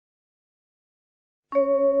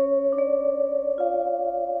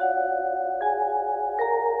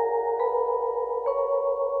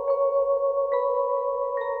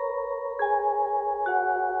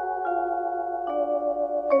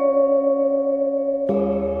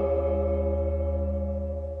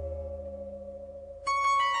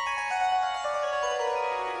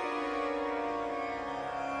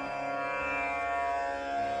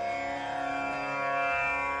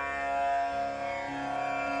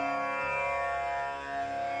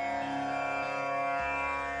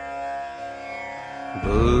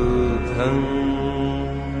बुद्धं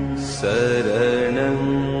शरणं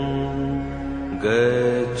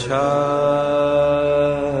गच्छामि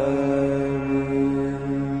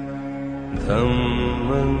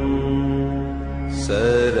धम्मं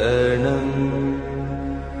शरणं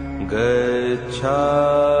गच्छामि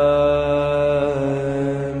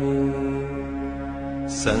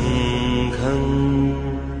संघं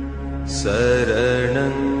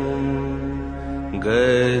शरणं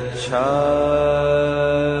गच्छामि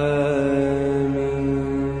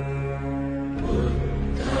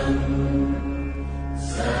बुद्धं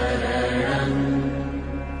शरणं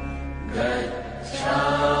गच्छामि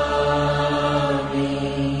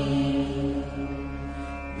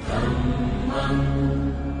धम्मं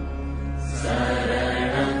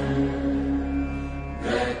शरणं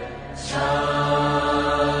गच्छामि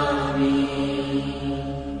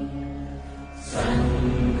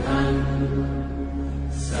संघं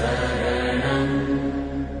शरणं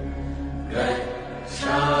गच्छामि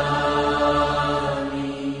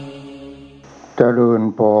เจริญ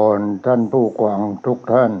พรท่านผู้กวางทุก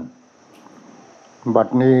ท่านบัด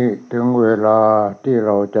นี้ถึงเวลาที่เ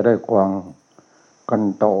ราจะได้กวางกัน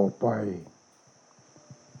ต่อไป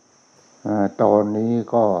ตอนนี้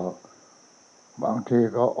ก็บางที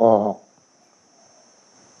ก็ออก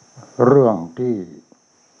เรื่องที่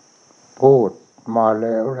พูดมาแ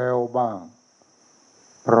ล้วบ้าง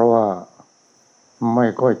เพราะว่าไม่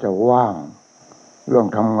ค่อยจะว่างเรื่อง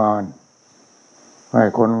ทำงานให้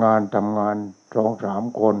คนงานทำงาน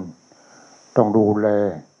 2-3 คนต้องดูแล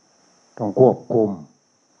ต้องควบคุม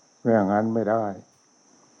ไม่อย่างนั้นไม่ได้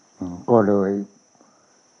ก็เลย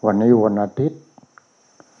วันนี้วันอาทิตย์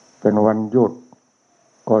เป็นวันหยุด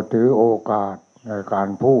ก็ถือโอกาสในการ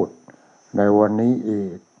พูดในวันนี้อี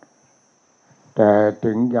กแต่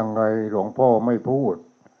ถึงยังไงหลวงพ่อไม่พูด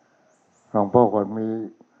หลวงพ่อก็มี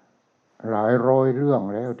หลายร้อยเรื่อง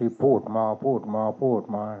แล้วที่พูดมา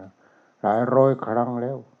หลายร้อยครั้งแ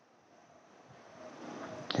ล้ว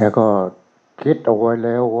แต่ก็คิดเอาไว้แ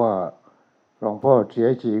ล้วว่าหลวงพ่อเสีย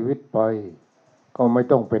ชีวิตไปก็ไม่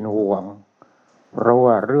ต้องเป็นห่วงเพราะ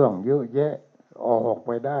ว่าเรื่องเยอะแยะออกไป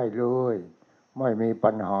ได้เลยไม่มี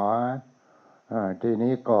ปัญหาที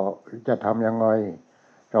นี้ก็จะทำยังไง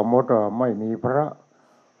สมมติว่าไม่มีพระ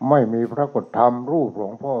ก็ทำรูปหลว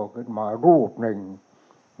งพ่อขึ้นมารูปหนึ่ง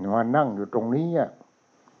มานั่งอยู่ตรงนี้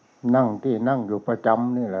นั่งอยู่ประจ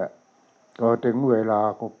ำนี่แหละก็ถึงเวลา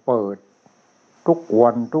ก็เปิดทุกวั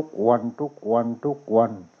น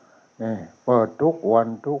นี่เปิดทุกวัน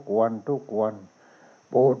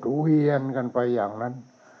โปรดเวียนกันไปอย่างนั้น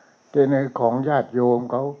ที่ในของญาติโยม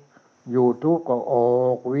เขาYouTubeก็ออ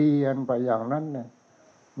กเวียนไปอย่างนั้นเนี่ย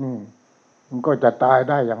นี่มันก็จะตาย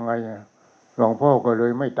ได้ยังไงหลวงพ่อก็เล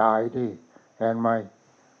ยไม่ตายที่แทนไม่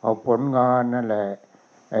เอาผลงานนั่นแหละ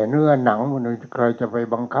ไอ้เนื้อหนังมันใครจะไป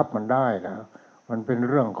บังคับมันได้ล่ะมันเป็น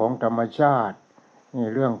เรื่องของธรรมชาตินี่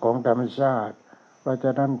เรื่องของธรรมชาติเพราะฉ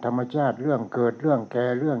ะนั้นธรรมชาติเรื่องเกิดเรื่องแก่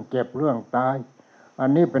เรื่องเจ็บเรื่องตายอัน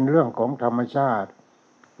นี้เป็นเรื่องของธรรมชาติ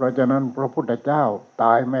เพราะฉะนั้นพระพุทธเจ้าต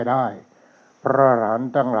ายไม่ได้พระอรหัน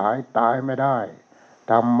ต์ทั้งหลายตายไม่ได้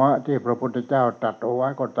ธรรมะที่พระพุทธเจ้าตรัสเอาไว้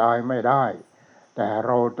ก็ตายไม่ได้แต่เ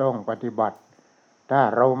ราต้องปฏิบัติถ้า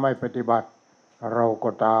เราไม่ปฏิบัติเราก็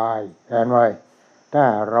ตายเห็นไหมถ้า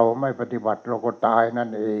เราไม่ปฏิบัติเราก็ตายนั่น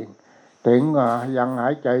เองถึงยังหา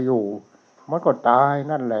ยใจอยู่มันก็ตาย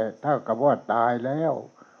นั่นแหละถ้ากับว่าตายแล้ว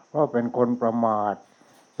เพราะเป็นคนประมาท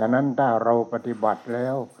ฉะนั้นถ้าเราปฏิบัติแล้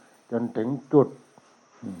วจนถึงจุด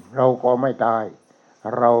เราก็ไม่ตาย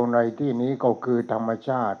เราในที่นี้ก็คือธรรมช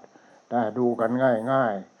าติถ้าดูกันง่า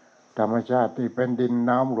ยๆธรรมชาติที่เป็นดิน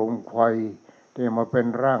น้ำลมไฟที่มาเป็น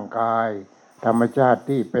ร่างกายธรรมชาติ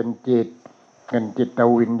ที่เป็นจิตเป็นจิต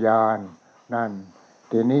วิญญาณนั่น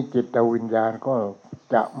ทีนี้จิตวิญญาณก็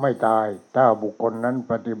จะไม่ตายถ้าบุคคลนั้น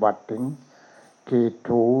ปฏิบัติถึงขีด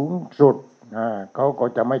สูงสุดเขาก็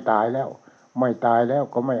จะไม่ตายแล้ว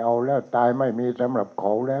ก็ไม่เอาแล้วตายไม่มีสำหรับเข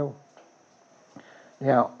าแล้วเ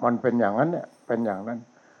นี่ยมันเป็นอย่างนั้นเนี่ยเป็นอย่างนั้น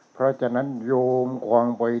เพราะฉะนั้นโยมควง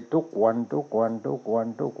ไปทุกวัน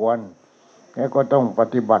แล้วก็ต้องป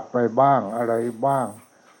ฏิบัติไปบ้างอะไรบ้าง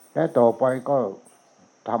และต่อไปก็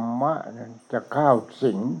ธรรมะจะเข้า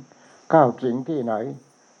สิงที่ไหน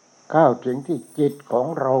เข้าสิงที่จิตของ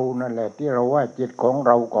เรานั่นแหละที่เราว่าจิตของเ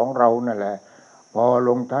รานั่นแหละพอล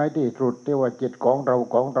งท้ายที่สุดที่ว่าจิตของเร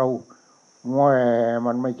าแหม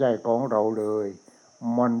มันไม่ใช่ของเราเลย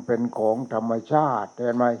มันเป็นของธรรมชาติเห็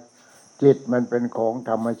นไหมจิตมันเป็นของ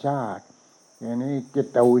ธรรมชาติอย่างนี้จิ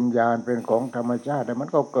ตวิญญาณเป็นของธรรมชาติแต่มัน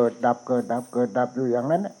ก็เกิดดับอยู่อย่าง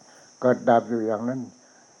นั้นเกิดดับอยู่อย่างนั้น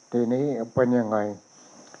ทีนี้เป็นยังไง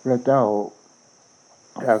พระเจ้า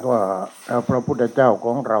แล้วก็พระพุทธเจ้าข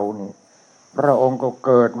องเรานี่พระองค์ก็เ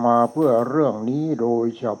กิดมาเพื่อเรื่องนี้โดย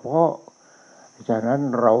เฉพาะฉะนั้น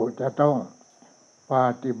เราจะต้องป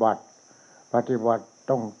ฏิบัติ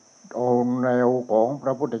ต้องเอาแนวของพร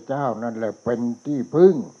ะพุทธเจ้านั่นแหละเป็นที่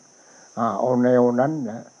พึ่งเอาแนวนั้น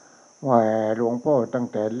นะว่าหลวงพ่อตั้ง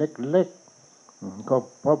แต่เล็กๆก็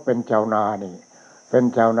เพราะเป็นชาวนานี่เป็น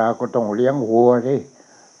ชาวนาก็ต้องเลี้ยงวัวที่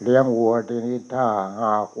เลี้ยงวัวทีนี้ถ้าห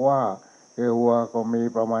ากว่าวัวก็มี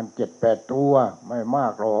ประมาณ7-8 ตัวไม่มา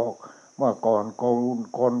กหรอกเมื่อก่อน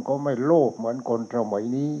คนก็ไม่โลภเหมือนคนสมัย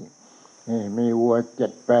นี้นี่มีวัว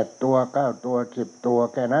7-8 ตัว9 ตัว10 ตัว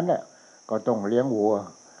แค่นั้นแหละก็ต้องเลี้ยงวั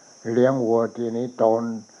วทีนี้ตอน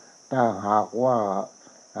ถ้าหากว่า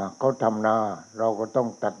เขาทำนาเราก็ต้อง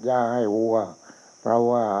ตัดหญ้าให้วัวเพราะ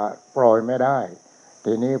ว่าปล่อยไม่ได้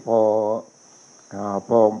ทีนี้พอ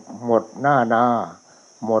หมดหน้า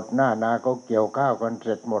นาก็เกี่ยวข้าวกันเส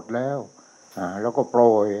ร็จหมดแล้วแล้วก็ป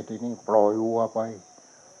ล่อยทีนี้ปล่อยวัวไป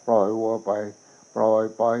ปล่อย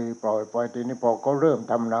ไปทีนี้พอเขาเริ่ม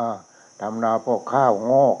ทำนาพอข้าว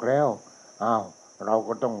งอกแล้วเรา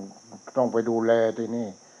ก็ต้องไปดูแลทีนี้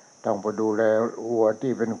ต้องไปดูแลวัว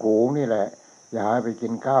ที่เป็นฝูงนี่แหละอย่าให้ไปกิ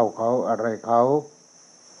นข้าวเขาอะไรเขา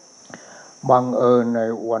บังเอิญใน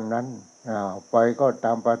วันนั้นไปก็ต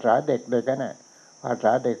ามภาษาเด็กๆกันน่ะภาษ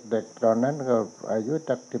าเด็กๆตอนนั้นก็อายุ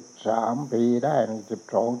สัก13 ปีได้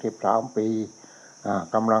12-13 ปี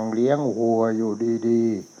กำลังเลี้ยงวัวอยู่ดี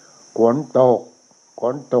ๆฝนต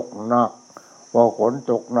กหนักพอฝน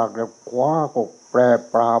ตกหนักแล้วคว้าก็แปร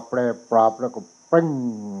ปราบแล้วก็ปริ้ง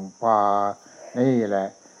ผ่านี่แหละ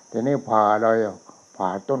ทีนี้ผ่าเลยผ่า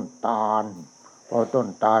ต้นตาลพอต้น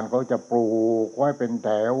ตาลเขาจะปลูกไว้เป็นแถ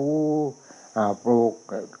วปลูก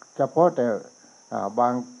เฉพาะแต่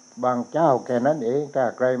บางเจ้าแค่นั้นเองถ้า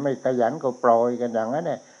ใครไม่ขยันก็ปล่อยกันอย่างนั้นแ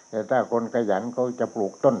หละแต่ถ้าคนขยันเขาจะปลู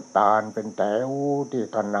กต้นตาลเป็นแถวที่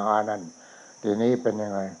คะนานั่นทีนี้เป็นยั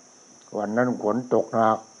งไงวันนั้นฝนตกห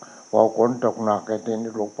นักพอฝนตกหนักไอ้ทีนี้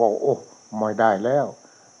หลวงพ่อโอ้ไม่ได้แล้ว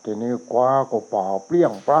ทีนี้คว้าก็เป่าเปรี้ย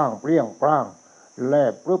งปร้างแล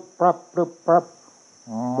บปรึบปรับ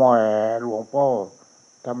แหมหลวงพ่อ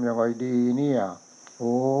ทำยังไงดีเนี่ยโ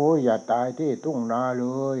อ้ยอย่าตายที่ทุ่งนาเล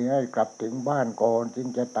ยให้กลับถึงบ้านก่อนจึง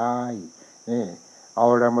จะตายนี่เอา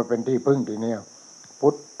อะไรมาเป็นที่พึ่งทีเนี้ยพุ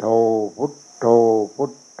ทโธ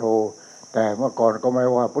แต่เมื่อก่อนก็ไม่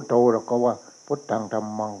ว่าพุทโธเราก็ว่าพุทธังธัม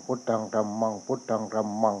มัง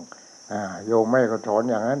โยมแม่ก็สอน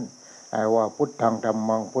อย่างนั้นไอ้ว่าพุทธังธัม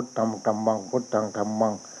มัง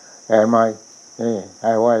เห็นไหมนี่ไ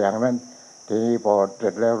อ้ว่าอย่างนั้นทีนี้พอเสร็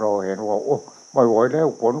จแล้วเราเห็นว่าโอ้ไม่ไหวแล้ว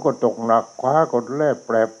ฝนก็ตกหนักคว้าก็แลบแ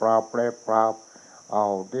ปรปราบเอา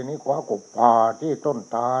ทีนี้คว้าก็ผ่าที่ต้น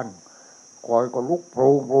ตาลคอยก็ลุกโพร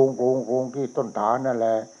งที่ต้นตาลนั่นแหล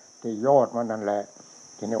ะที่ยอดมันนั่นแหละ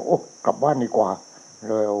ทีนี้โอ้กลับบ้านดีกว่า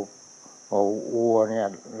เลยเอาวัวเนี่ย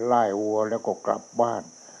ไล่วัวแล้วก็กลับบ้าน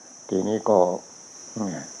ทีนี้ก็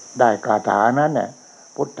ได้คาถานั้นเนี่ย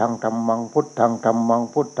พุทธังธัมมัง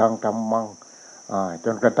จ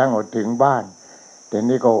นกระทั่งถึงบ้านที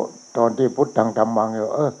นี้ก็ตอนที่พุทธังธัมมัง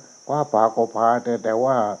คว้าป่าก็พาแต่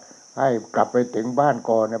ว่าให้กลับไปถึงบ้าน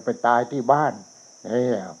ก่อนไปตายที่บ้านนี่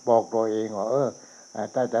บอกตัวเองว่า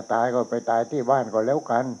ถ้าจะตายก็ไปตายที่บ้านก็แล้ว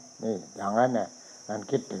กันนี่อย่างนั้นเนี่ยนั่น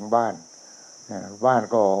คิดถึงบ้าน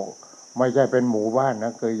ก็ไม่ใช่เป็นหมู่บ้านน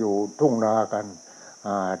ะเคยอยู่ทุ่งนากัน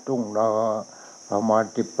ทุ่งนาประมาณ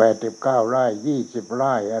18-19 ไร่20 ไ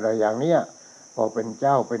ร่อะไรอย่างเนี้ยพอเป็นเ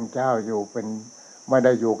จ้าอยู่เป็นไม่ไ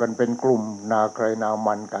ด้อยู่กันเป็นกลุ่มนาใครนา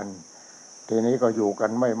มันกันทีนี้ก็อยู่กั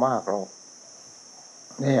นไม่มากหรอก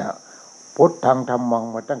เนี่ยพุทธังธัมมัง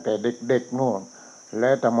มาตั้งแต่เด็กๆโน่นแล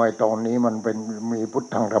ะทำไมตอนนี้มันเป็นมีพุท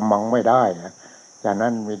ธังธัมมังไม่ได้ฉะนั้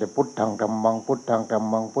นมีแต่พุทธังธัมมังเ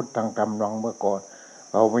มื่อก่อน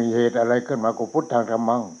เรามีเหตุอะไรขึ้นมาก็พุทธังธัม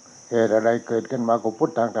มังเหตุอะไรเกิดขึ้นมาก็พุท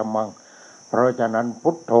ธังธัมมังเพราะฉะนั้นพุ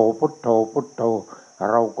ทโธ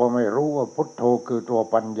เราก็ไม่รู้ว่าพุทโธคือตัว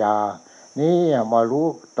ปัญญานี่มารู้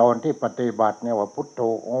ตอนที่ปฏิบัติเนี่ยว่าพุทโธ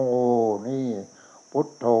นี่พุท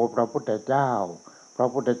โธพระพุทธเจ้า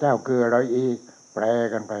คืออะไรอีกแปล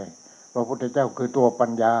กันไปพระพุทธเจ้าคือตัวปั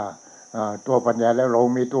ญญาแล้วเรา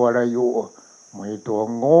มีตัวอะไรอยู่มีตัว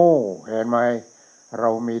โง่เห็นไหม เรา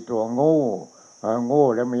มีตัวโง่โง่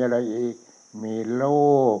แล้วมีอะไรอีกมีโล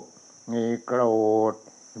ภมีโกรธ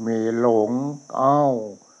มีหลง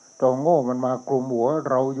ตัวโง่มันมากลุ่มหัว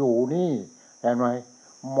เราอยู่นี่เห็นไหม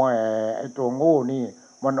แหมไอ้ตัวโง่นี่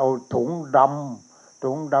มันเอาถุงด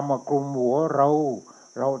ำมากลุ่มหัวเร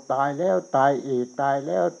าตายแล้วตายอีกตายแ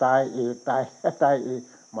ล้วตายอีกตายแล้วตายอีก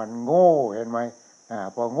มันโง่เห็นไหม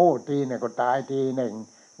พอโง่ทีเนี่ยก็ตายทีหนึ่ง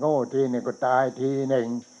โง่ทีเนี่ยก็ตายทีหนึ่ง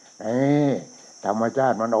ธรรมชา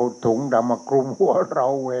ติมันเอาถุงดำมากลุ่มหัวเรา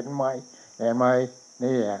เห็นไหม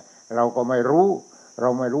นี่เราก็ไม่รู้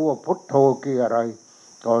ว่าพุทโธคืออะไร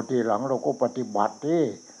ก็ทีหลังเราก็ปฏิบัติที่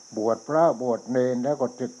บวชพระบวชเนรแล้วก็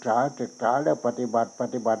ศึกษาแล้วปฏิบัติ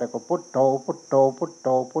แล้วก็พุทโ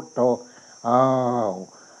ธอ้าว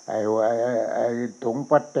ไอ้ถุง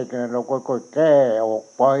พลาสติกเราก็แก้ออก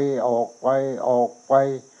ไป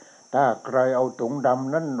ถ้าใครเอาถุงด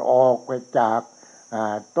ำนั้นออกไปจาก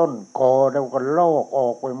ต้นคอแล้วก็ลอกออ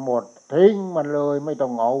กไปหมดทิ้งมันเลยไม่ต้อ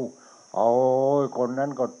งเอาโอ้ยคนนั้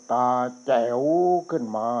นก็ตาแจ๋วขึ้น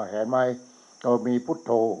มาเห็นไหมก็มีพุทโ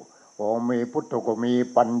ธพอมีพุทโธก็มี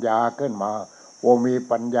ปัญญาขึ้นมาพอมี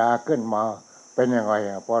ปัญญาขึ้นมาเป็นยังไง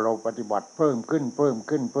พอเราปฏิบัติเพิ่ม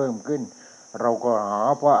ขึ้นเราก็หา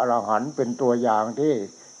พระอรหันต์เป็นตัวอย่างที่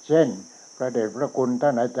เช่นพระเดชพระคุณท่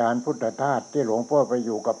านอาจารย์พุทธทาสที่หลวงพ่อไปอ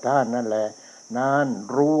ยู่กับท่านนั่นแหละนั่น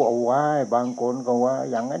รู้เอาไว้บางคนก็ว่า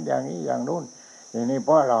อย่างนั้นอย่างนี้อย่างนู้นอย่างนี้พ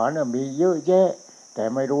ระอรหันต์มีเยอะแยะแต่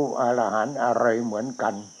ไม่รู้อรหันต์อะไรเหมือนกั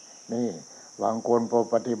นนี่บางคนพอ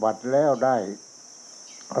ปฏิบัติแล้วได้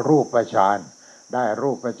รูปฌานได้อารู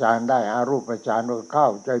ปฌานก็เข้า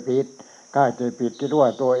ใจผิดคิดว่า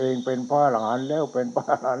ตัวเองเป็นพระอรหันต์แล้วเ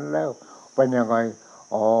ป็นยังไง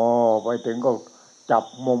ไปถึงก็จับ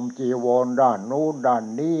มุมจีวรด้านนู้นด้าน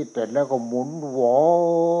นี้เสร็จแล้วก็หมุนหัว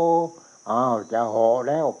จะห่อ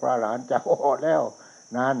แล้วพระอรหันต์จะห่อแล้ว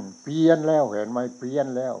นั่นเพี้ยนแล้วเห็นไหมเพี้ยน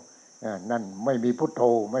แล้วนั่นไม่มีพุทโธ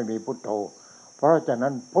เพราะฉะ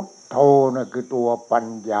นั้นพุทโธน่ะคือตัวปัญ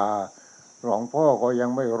ญาหลวงพ่อก็ยัง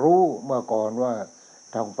ไม่รู้เมื่อก่อนว่า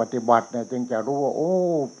ทางปฏิบัติเนี่ยจึงจะรู้ว่าโอ้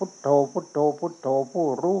พุทโธผู้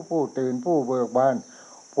รู้ผู้ตื่นผู้เบิกบาน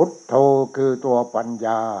พุทโธคือตัวปัญญ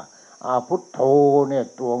าพุทโธเนี่ย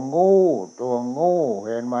ตัวโง่เ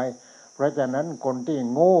ห็นไหมเพราะฉะนั้นคนที่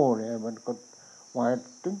โง่เนี่ยมันก็หมาย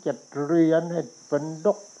ถึงจะเรียนให้เป็น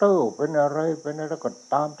ด็อกเตอร์เป็นอะไรก็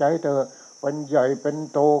ตามใจเธอเป็นใหญ่เป็น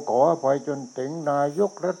โตขออภัยจนถึงนาย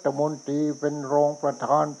กรัฐมนตรีเป็นรองประธ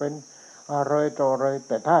านเป็นอะไรต่ออะไรแ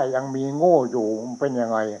ต่ถ้ายังมีโง่อยู่มันเป็นยั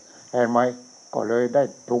งไงเห็นไหมก็เลยได้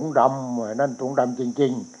ถุงดำนั่นถุงดำจริ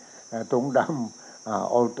งๆถุงดำ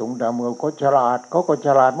เอาถุงดำเขาฉลาดเขาก็ฉ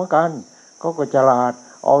ลาดเหมือนกันเขาก็ฉลาด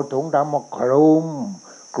เอาถุงดำมาคลุม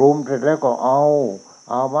เสร็จแล้วก็เอ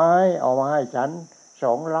ามาให้ฉัน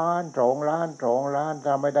2 ล้าน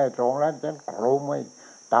ถ้าไม่ได้2 ล้านฉันคลุมไว้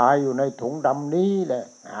ตายอยู่ในถุงดำนี้แหละ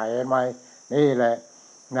เห็นไหมนี่แหละ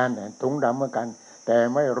นั่นถุงดำเหมือนกันแต่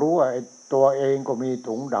ไม่รู้ว่าตัวเองก็มี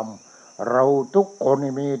ถุงดำเราทุกคน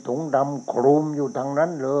มีถุงดำคลุมอยู่ทางนั้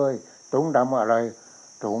นเลยถุงดำอะไร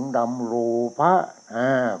ถุงดำโลภะ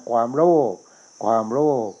ความโล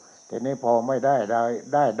ภทีนี้พอไม่ได้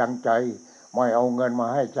ดังใจไม่เอาเงินมา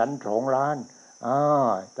ให้ฉัน2 ล้าน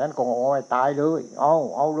ฉันก็เอาไว้ตายเลยเอ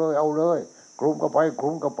าเลยคลุมก็ไป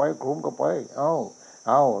เอ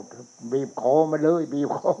าบีบคอมาเลย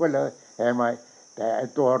เห็นไหมแต่ไอ้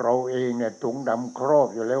ตัวเราเองเนี่ยถุงดำครอบ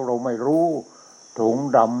อยู่แล้วเราไม่รู้ถุง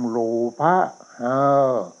ดำโลภะ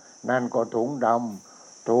นั่นก็ถุงด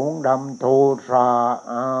ำโทสะ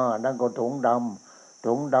นั่นก็ถุง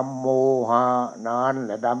ดำโมหะนั่นแห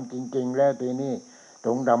ละดำจริงๆแล้วทีนี้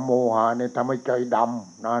ถุงดำโมหะเนี่ยทำให้ใจด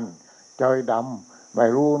ำนั่นใจดำไม่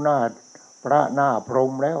รู้หน้าพระหน้าพรห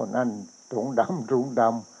มแล้วนั่นถุงด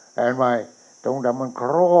ำเห็นไหมถุงดำมันค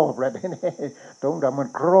รอบแล้วทีนี้ถุงดำมัน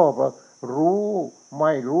ครอบรู้ไ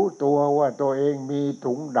ม่รู้ตัวว่าตัวเองมี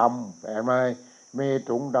ถุงดำเห็นไหมมี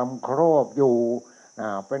ถุงดำครอบอยู่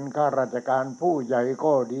เป็นข้าราชการผู้ใหญ่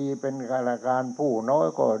ก็ดีเป็นข้าราชการผู้น้อย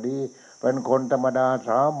ก็ดีเป็นคนธรรมดาส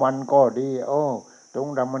ามัญก็ดีถุง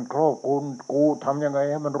ดำมันครอบกูทำยังไง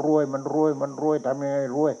ให้มันรวยทำยังไง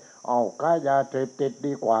รวยค้ายาเสพติด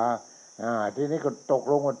ดีกว่าทีนี้ก็ตก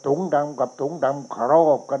ลงว่าถุงดำกับถุงดำครอ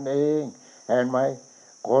บกันเองเห็นไหม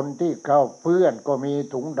คนที่เข้าเพื่อนก็มี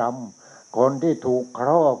ถุงดำคนที่ถูกคร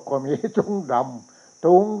อบก็มีถุงด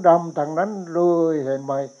ำทางนั้นเลยเห็นไ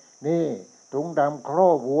หมนี่ถุงดำครอ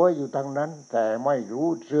บหัวอยู่ทางนั้นแต่ไม่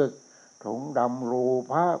รู้สึกถุงดำโล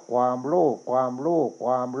ภะความโลภ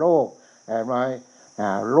เห็นไหม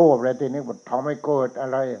โลภอะไรทีนี้มันทำให้เกิดอะ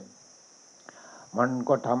ไรมัน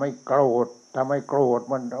ก็ทำให้โกรธ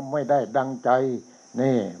มันไม่ได้ดังใจ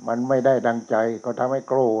นี่มันไม่ได้ดังใจก็ทำให้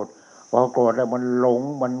โกรธ พอโกรธแล้วมันหลง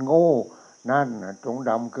มันโง่นั่นถุง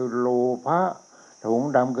ดำคือโลภะถุง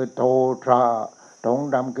ดำคือโทสะถุง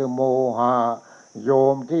ดำคือโมหะโย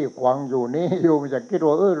มที่ควังอยู่นี้โยมจะคิด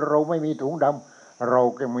ว่าเราไม่มีถุงดำเรา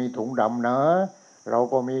ก็มีถุงดำนะเรา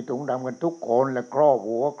ก็มีถุงดำกันทุกคนและครอบ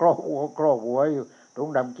หัวอยู่ถุง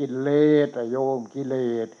ดำกิเลสโยมกิเล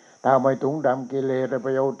สถ้าไม่ถุงดำกิเลสไป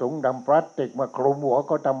เอาถุงดำพลาสติกมาคลุมหัว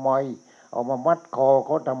ก็ทำไมเอามามัดคอเข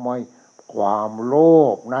าทำไมความโล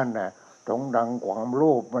ภนั่นน่ะถุงดำความโล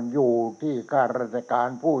ภมันอยู่ที่ข้าราชการ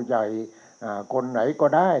ผู้ใหญ่คนไหนก็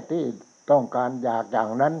ได้ที่ต้องการอยากอย่าง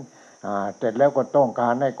นั้นเสร็จแล้วก็ต้องกา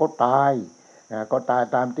รให้เขาตายก็ตาย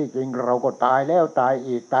ตามที่จริงเราก็ตายแล้วตาย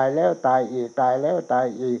อีกตายแล้วตายอีกตายแล้วตาย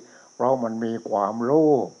อีกเพราะมันมีความโล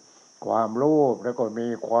ภแล้วก็มี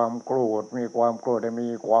ความโกรธมีความโกรธและมี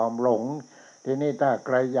ความหลงทีนี้ถ้าใค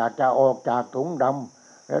รอยากจะออกจากถุงด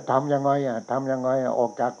ำแล้วทำยังไงออ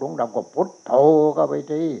กจากถุงดำก็พุทโธก็ไป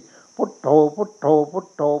ทีพุทโธพุทโธพุท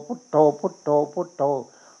โธพุทโธพุทโธพุทโธ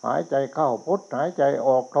หายใจเข้าพุทหายใจอ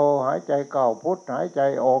อกโธหายใจเข้าพุทหายใจ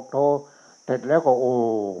ออกโธเสร็จแล้วก็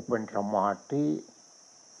เป็นสมาธิ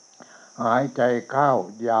หายใจเข้า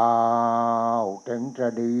ยาวถึงสะ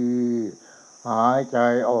ดือหายใจ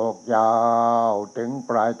ออกยาวถึงป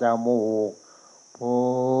ลายจมูกพุ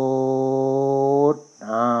ท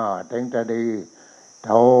ถึงสะดือโธ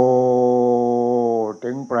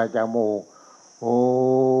ถึงปลายจมูกพุ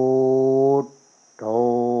ทโธ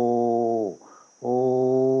พุ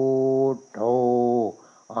ทโธ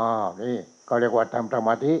นี่ก็เรียกว่าทำสม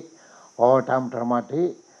าธิพอทำสมาธิ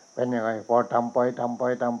เป็นยังไงพอทำไป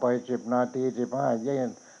10 นาที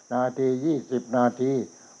15 นาที20 นาที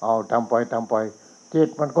ทำไปจิต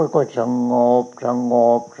มันค่อยๆสงบ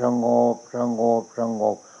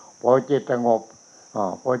พอจิตส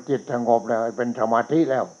งบแล้วเป็นสมาธิ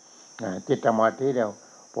แล้วจิตสมาธิแล้ว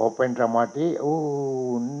พอเป็นสมาธิ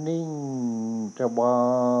นิ่งสบา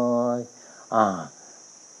ย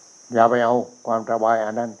อย่าไปเอาความสบาย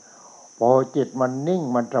อันนั้นพอจิตมันนิ่ง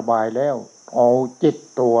มันสบายแล้วเอาจิต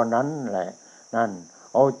ตัวนั้นแหละนั่น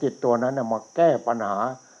เอาจิตตัวนั้นมาแก้ปัญหา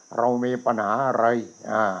เรามีปัญหาอะไร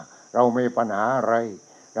เรามีปัญหาอะไร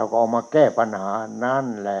เราก็เอามาแก้ปัญหานั่น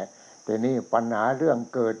แหละทีนี้ปัญหาเรื่อง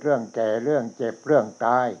เกิดเรื่องแก่เรื่องเจ็บเรื่องต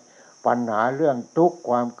ายปัญหาเรื่องทุกข์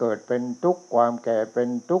ความเกิดเป็นทุกข์ความแก่เป็น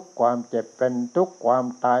ทุกข์ความเจ็บเป็นทุกข์ความ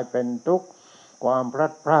ตายเป็นทุกข์ความพลั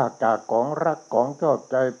ดพรากจากของรักของชอบ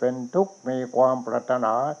ใจเป็นทุกข์มีความปรารถน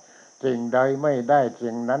าสิ่งใดไม่ได้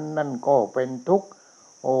สิ่งนั้นนั่นก็เป็นทุกข์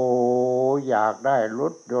อยากได้ร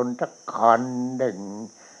ถยนต์สักคันหนึ่ง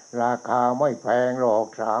ราคาไม่แพงหรอก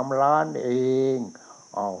3 ล้านเอง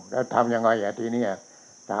แล้วทำยังไงทีนี้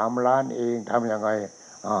3 ล้านเองทำยังไง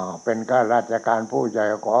เป็นข้าราชการผู้ใหญ่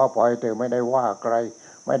ขอปล่อยเธอไม่ได้ว่าใคร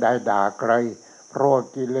ไม่ได้ด่าใครเพราะ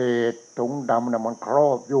กิเลสถุงดำมันครอ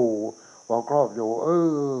บอยู่พอครอบอยู่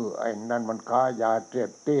ไอ้นั่นมันค้ายาเส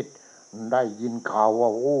พติดได้ยินข่าวว่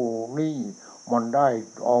านี่มันได้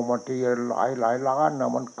เอามาทีหลายล้านนะ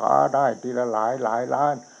มันค้าได้ทีละหลายล้า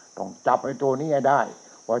นต้องจับไอ้ตัวนี้ให้ได้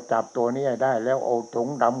พอจับตัวนี้ให้ได้แล้วเอาถุง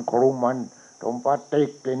ดำคลุมมันถุงพลาสติก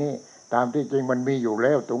ทีนี้ตามที่จริงมันมีอยู่แ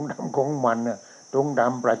ล้วถุงดำของมันถุงด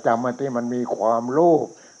ำประจำที่มันมีความโลภ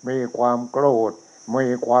มีความโกรธมี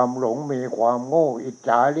ความหลงมีความโง่อิจฉ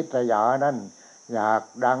าริษยานั่นอยาก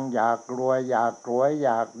ดังอยากรวยอยากสวยอย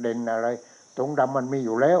ากเด่นอะไรถุงดำมันมีอ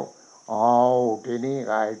ยู่แล้วทีนี้ไ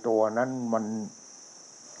อ้ตัวนั้นมัน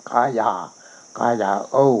ขายยา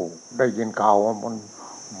ได้ยินข่าวว่า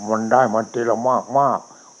มันได้มันทีละมาก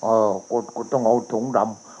กูต้องเอาถุงด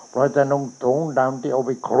ำเพราะฉะนั้นถุงดำที่เอาไ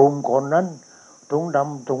ปคลุมคนนั้นถุงด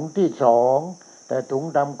ำถุงที่2แต่ถุง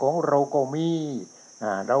ดำของเราก็มี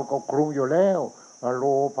เราก็คลุมอยู่แล้วโล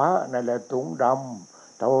ภะนั่นแหละถุงด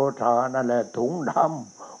ำโทสะนั่นแหละถุงด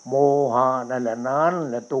ำโมหะนั่นแหละ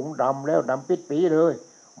ถุงดำแล้วดำปิดปีเลย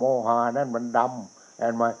โมหะนั่นมันดำเห็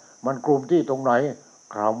นไหมมันคลุมที่ตรงไหน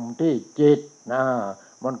คลุมที่จิต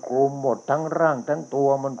มันคลุมหมดทั้งร่างทั้งตัว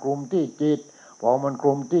มันคลุมที่จิตพอมันค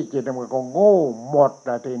ลุมที่จิตมันก็โง่หมด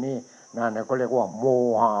ทีนี้นั่นเขาเรียกว่าโม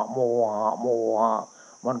หะ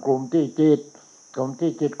มันคลุมที่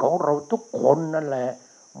จิตของเราทุกคนนั่นแหละ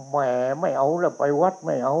แหมไม่เอาแล้วไปวัดไ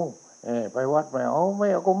ม่เอาไปวัดไม่เอา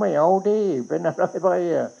ก็ไม่เอาดิเป็นอะไรไป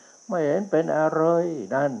ไม่เห็นเป็นอะไร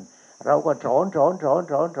นั่นเราก็สอน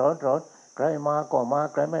ใครมาก็มา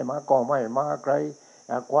ใครไม่มาก็ไม่มาใคร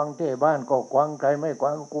กวางที่บ้านก็กวางใครไม่กว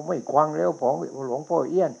างกูไม่กวางแล้วของหลวงพ่อ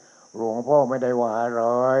เอี้ยนหลวงพ่อไม่ได้ว่าอะไร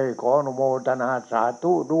ขออนุโมทนาสา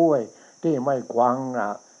ธุด้วยที่ไม่กวาง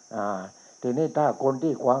ทีนี้ถ้าคน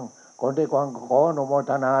ที่กวางขออนุโม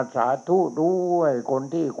ทนาสาธุด้วยคน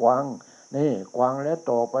ที่กวางนี่กวางแล้ว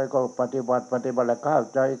ต่อไปก็ปฏิบัติแล้วเข้า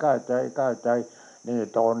ใจ นี่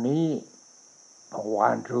ตอนนี้วา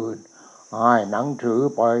นซืนให้หนังสือ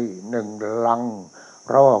ไป1 ลังเพ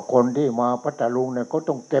ราะคนที่มาพัทลุงเนี่ยก็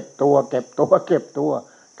ต้องเก็บตัว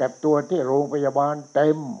ที่โรงพยาบาลเต็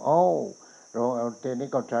มโรงทีนี้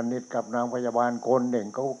ก็สนิทกับนางพยาบาลคนหนึ่ง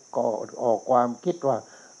เขาก็ออกความคิดว่า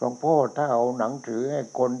หลวงพ่อถ้าเอาหนังสือให้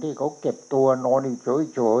คนที่เขาเก็บตัวนอนเ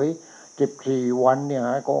ฉย14 วันเนี่ย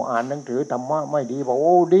ให้เขาอ่านหนังสือธรรมะไม่ดีบอกโ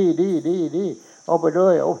อ้ดีเอาไปเล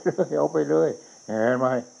ยเห็นไหม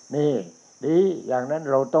นี่ดีอย่างนั้น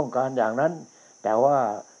เราต้องการอย่างนั้นแต่ว่า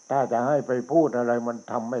ถ้าจะให้ไปพูดอะไรมัน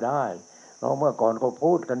ทำไม่ได้เพราะเมื่อก่อนก็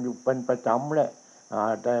พูดกันอยู่เป็นประจำแหละ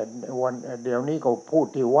แต่วันเดี๋ยวนี้ก็พูด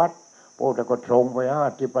ที่วัดพูดแล้วก็ส่งไป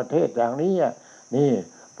50 ประเทศอย่างนี้นี่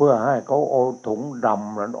เพื่อให้เขาเอาถุงด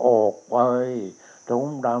ำนั้นออกไปถุง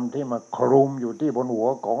ดำที่มาคลุมอยู่ที่บนหัว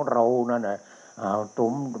ของเรานั่นแหละ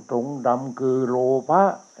ถุงดำคือโลภะ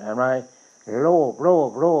เห็นไหมโลภ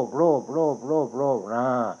นะ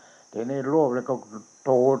ทีนี้โลภแล้วก็โท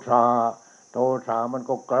สะมัน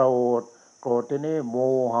ก็โกรธทีนี้โม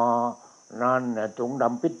หะนั่นน่ะถุงด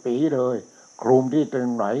ำปิดปีเลยคลุมที่ตรง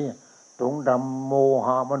ไหนถุงดำโมห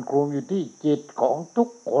ะมันคลุมอยู่ที่จิตของทุก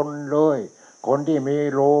คนเลยคนที่มี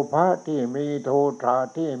โลภะที่มีโทสะ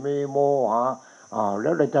ที่มีโมหะแล้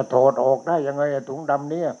วเราจะถอดออกได้ยังไงถุงด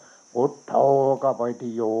ำเนี่ยพุทโธก็ไป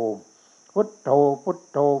ที่โยมพุทโธ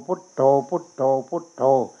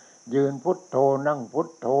ยืนพุทโธนั่งพุท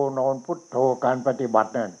โธนอนพุทโธการปฏิบั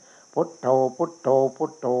ตินั่นพุทโธ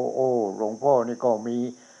โอ้หลวงพ่อนี่ก็มี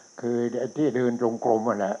คือที่เดินจงกรม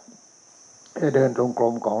นั่นแหละเดินจงกร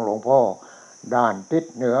มของหลวงพ่อด้านทิศ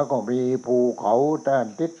เหนือก็มีภูเขาด้าน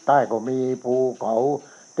ทิศใต้ก็มีภูเขา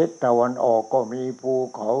ทิศตะวันออกก็มีภู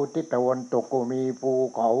เขาทิศตะวันตกก็มีภู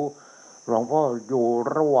เขาหลวงพ่ออยู่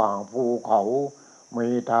ระหว่างภูเขามี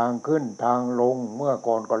ทางขึ้นทางลงเมื่อ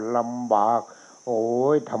ก่อนก็ลำบากโอ้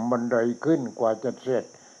ยทำบันไดขึ้นกว่าจะเสร็จ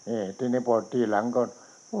ทีนี้พอทีหลังก็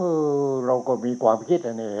เราก็มีความคิด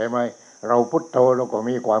นี่เห็นไหมเราพุทโธเราก็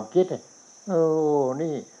มีความคิด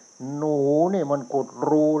นี่หนูนี่มันกุด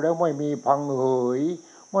รูแล้วไม่มีพังเหย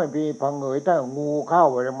ถ้างูเข้า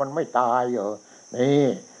ไปมันไม่ตายเหรอนี่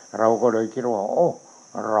เราก็เลยคิดว่า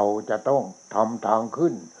เราจะต้องทำทาง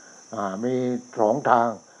ขึ้นมี2 ทาง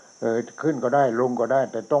ขึ้นก็ได้ลงก็ได้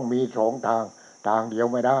แต่ต้องมี2 ทางเดียว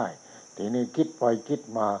ไม่ได้ทีนี้คิดไปคิด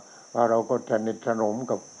มาว่าเราก็สนิทสนม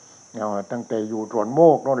กับตั้งแต่อยู่สวนโม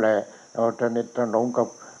กนั่นแหละเราสนิทสนมกับ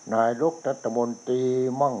นายกรัฐมนตรี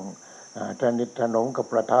มั่งสนิทสนมกับ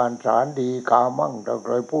ประธานศาลฎีกามั่งเราเค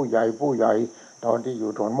ยผู้ใหญ่ตอนที่อ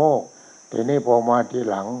ยู่สวนโมกทีนี้พอมาที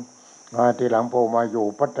หลังพอมาอยู่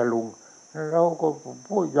พัทลุงเราก็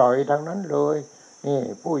ผู้ใหญ่ทั้งนั้นเลยนี่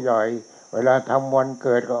ผู้ใหญ่เวลาทำวันเ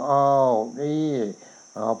กิดก็นี่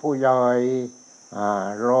ผู้ใหญ่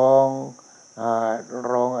รอง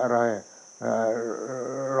อะไร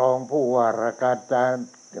รองผู้ว่าราช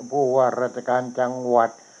การจังหวัด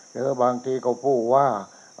หรือบางทีก็ผู้ว่า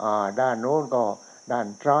ด้านโน้นก็ด้าน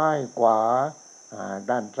ซ้ายขวา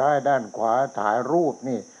ด้านซ้ายด้านขวาถ่ายรูป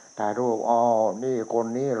นี่นี่คน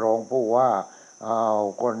นี้รองผู้ว่า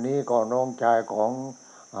คนนี้ก็น้องชายของ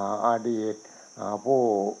อดีตผู้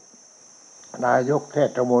นายกเท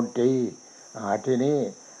ศมนตรีทีนี้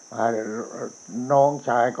น้องช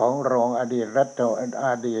ายของรองอดีต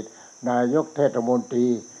นายกเทศมนตรี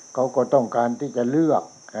เขาก็ต้องการที่จะเลือก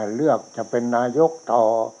จะเป็นนายกต่อ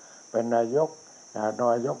เป็นนายก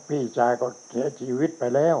พี่ชายก็เสียชีวิตไป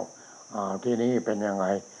แล้วที่นี่เป็นยังไง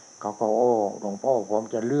เขาก็หลวงพ่อผม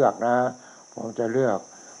จะเลือกนะผมจะเลือก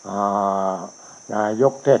นาย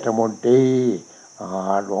กเทศมนตรี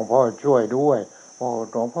หลวงพ่อช่วยด้วย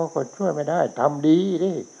หลวงพ่อก็ช่วยไม่ได้ทำดี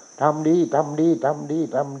ทำ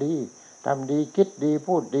ดีคิดดี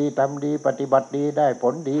พูดดีทำดีปฏิบัติดีได้ผ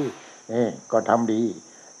ลดีนี่ก็ทำดี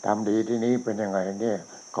ที่นี้เป็นยังไงเนี่ย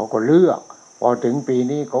เขาก็เลือกพอถึงปี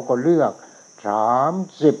นี้เขาก็เลือก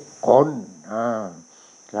30 คน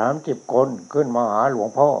30 คนขึ้นมาหาหลวง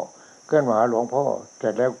พ่อเสร็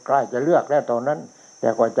จแล้วใกล้จะเลือกแล้วตอนนั้นแต่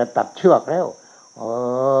ก็จะตัดเชือกแล้ว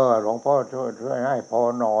หลวงพ่อช่วยให้พอ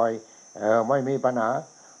หน่อยไม่มีปัญหา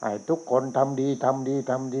ให้ทุกคนทำดี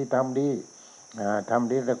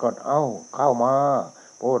แล้วก็เข้ามา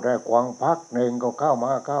พูดได้กวางพักหนึ่งก็เข้าม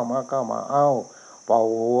าเป่า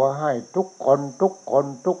หัวให้ทุกคน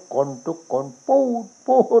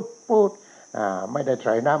พูดไม่ได้ใ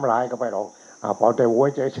ส่น้ำลายเข้าไปหรอกเป่าแต่หัว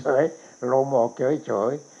เฉยลมออกเฉ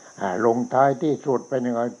ยลงท้ายที่สุดเป็น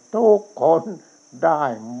ยังไงทุกคนได้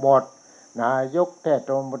หมดนายกเทศ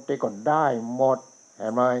มนตรีก็ได้หมดเห็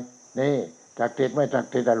นไหมนี่จักรติดไม่จักร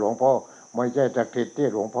ติดแต่หลวงพ่อไม่ใช่จักรติดที่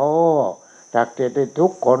หลวงพ่อจักรติดที่ทุ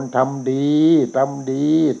กคนทำดี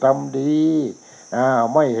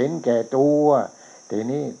ไม่เห็นแก่ตัว ที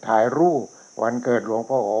นี้ถ่ายรูปวันเกิดหลวง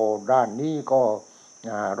พ่อโอด้านนี้ก็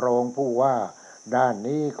รองผู้ว่าด้าน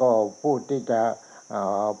นี้ก็ผู้ที่จะ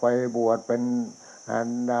ไปบวชเป็น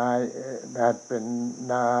นายเป็น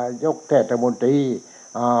นายกเทศมนตรี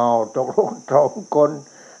ตกลงสองคน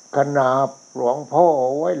ขนาบหลวงพ่อ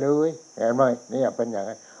ไว้เลยเห็นไหมเนี่ยเป็นอย่างไ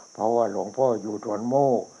รเพราะว่าหลวงพ่ออยู่สวนโม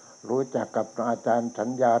กรู้จักกับอาจารย์สัญ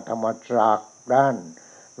ญาธรรมศักดิ์ด้าน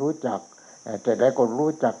รู้จักแต่ได้ก็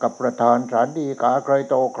รู้จักกับประธานศาลฎีกาใคร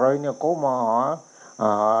โตใครเนี่ยก็มาห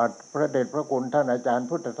าพระเดชพระคุณท่านอาจารย์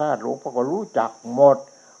พุทธทาสหลวงพ่อก็รู้จักหมด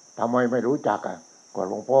ทำไมไม่รู้จักก็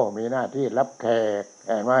หลวงพ่อมีหน้าที่รับแขกเ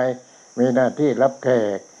ห็นไหมมีหน้าที่รับแข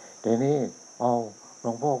กทีนี้หล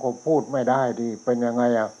วงพ่อก็พูดไม่ได้ดิเป็นยังไง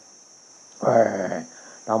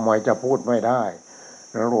ทำไมจะพูดไม่ได้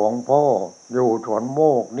หลวงพ่ออยู่สวนโม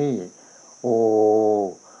กนี่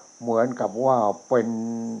เหมือนกับว่าเป็น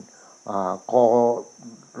ก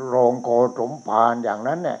รองกสมภารอย่าง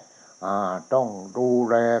นั้นเนี่ยต้องดู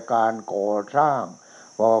แลการก่อสร้าง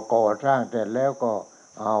พอก่อสร้างเสร็จแล้วก็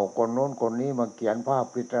เอาคนโน้นคนนี้มาเขียนภาพ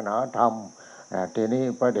ปริศนาธรรมทีนี้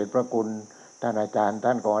พระเดชพระคุณท่านอาจารย์ท่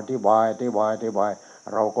านก็อธิบาย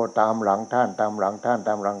เราก็ตามหลังท่าน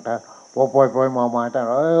พอปล่อยมาท่าน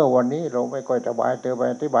วันนี้เราไม่ค่อยสบายเธอไป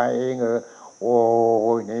อธิบายเองโอ้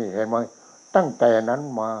ยนี่เห็นไหมตั้งแต่นั้น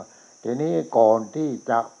มาทีนี้ก่อนที่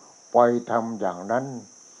จะไปทำอย่างนั้น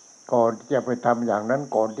ก่อนที่จะไปทำอย่างนั้น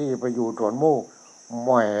ก่อนที่ไปอยู่สวนโมกแหม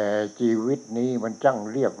ชีวิตนี้มันจัง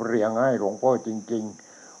เรียบเรียงให้หลวงพ่อจริง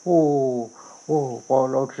ๆพอ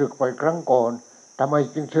เราศึกไปครั้งก่อนทำไม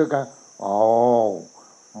จึงศึก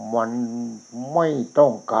มันไม่ต้อ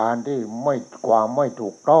งการที่ความไม่ถู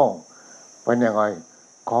กต้องเป็นยังไง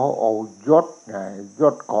เขาเอาย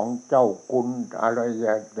ศของเจ้าคุณอะไร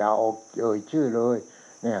อย่าเอาชื่อเลย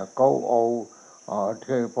เนี่ยเขาเอา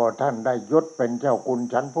พอท่านได้ยศเป็นเจ้าคุณ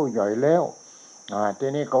ชั้นผู้ใหญ่แล้วที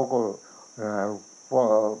นี้เขา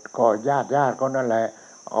ก็ญาติก็นั่นแหละ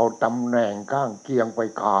เอาตำแหน่งข้างเคียงไป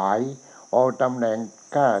ขายเอาตำแหน่ง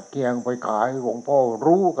ข้างเคียงไปขายหลวงพ่อ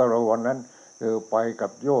รู้กันเลยวันนั้นไปกั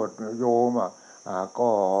บโยมก็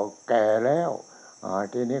แก่แล้ว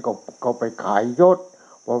ทีนี้ก็ไปขายยศ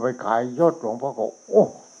พอไปขายยศหลวงพ่อก็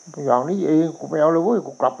อย่างนี้เองกูไม่เอาเลยเว้ย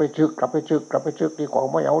กูกลับไปศึกดีกว่า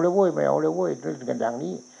ไม่เอาเลยเว้ยเรื่องกันอย่าง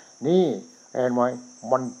นี้นี่เห็นไหม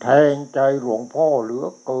มันแทงใจหลวงพ่อเหลือ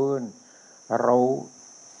เกินเรา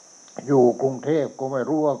อยู่กรุงเทพก็ไม่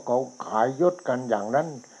รู้ว่าเขาขายยศกันอย่างนั้น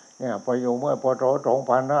เนี่ยไปอยู่เมื่อพศ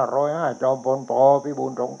2505จอมพลป.พิบู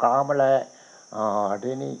ลสงครามมาแหละ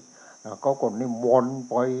ทีนี้เขาก็นิมนต์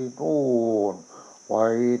ไปนู่นไป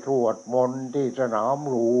ตรวจมนต์ที่สนาม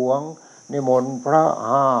หลวงนิมนต์พระ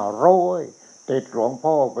500ติดหลวง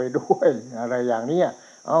พ่อไปด้วยอะไรอย่างเนี้ย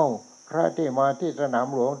พระที่มาที่สนาม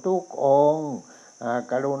หลวงทุกองค์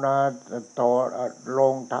กรุณาต่อรอ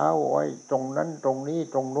งเท้าไว้ตรงนั้นตรงนี้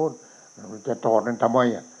ตรงนู้นจะถอดนั้นทำไม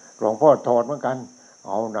หลวงพ่อถอดเหมือนกันเ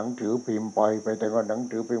อาหนังสือพิมพ์ไปแต่ก็หนัง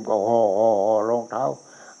สือพิมพ์ก็ห่อรองเท้า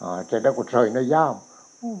เสร็จแล้วก็ใส่ในย่าม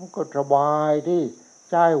มันก็สบายที่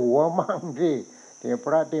ใช้หัวมั่งที่พ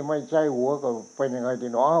ระที่ไม่ใช้หัวก็เป็นยังไง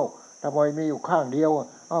ที่น้องทำไมมีอยู่ข้างเดียว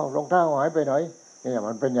รองเท้าหายไปไหนเนี่ย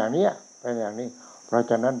มันเป็นอย่างนี้เพราะ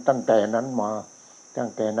ฉะนั้นตั้งแต่นั้นมา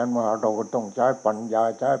เราก็ต้องใช้ปัญญา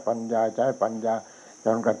จ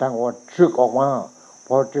นกระทั่งว่าศึกออกมาพ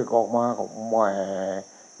อศึกออกมาก็แหม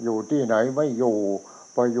อยู่ที่ไหนไม่อยู่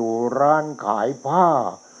ไปอยู่ร้านขายผ้า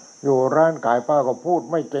ก็พูด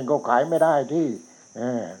ไม่เก่งก็ขายไม่ได้ที่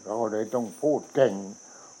เราเลยต้องพูดเก่ง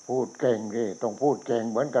ดิต้องพูดเก่ง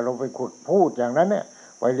เหมือนกับเราไปขุดพูดอย่างนั้นเนี่ย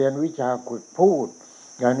ไปเรียนวิชาขุดพูด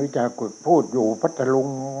อยู่พัทลุง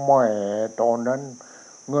แหมตอนนั้น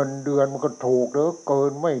เงินเดือนมันก็ถูกเหลือเกิ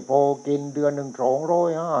นไม่พอกินเดือนหนึ่ง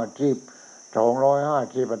250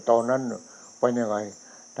ตอนนั้นเป็นยังไง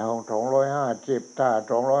ถ้า250ถ้า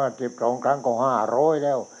250 2 ครั้งก็500แ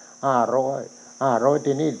ล้ว500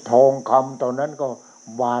ทีนี้ทองคำตอนนั้นก็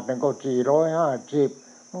บาทนึงก็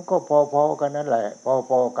450มันก็พอกันนั่นแหละ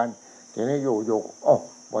พอกันทีนี้อยู่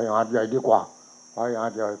ไปหาดใหญ่ดีกว่าไปหา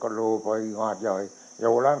ดใหญ่ก็รู้ไปหาดใหญ่อ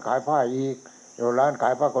ยู่ร้านขายผ้าอีกอยู่ร้านขา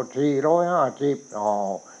ยผ้าก็450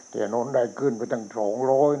เที่ยนนได้ขึ้นไปตั้ง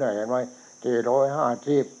200นะเห็นไหม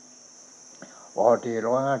450พอ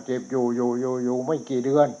450อยู่ไม่กี่เ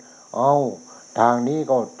ดือนทางนี้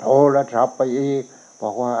ก็โทรศัพท์ไปอีกบอ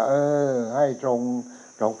กว่าให้ส่ง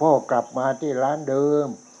หลวงพ่อกลับมาที่ร้านเดิม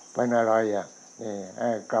เป็นอะไรนี่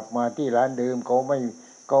กลับมาที่ร้านเดิมเขา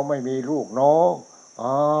ไม่มีลูกน้อง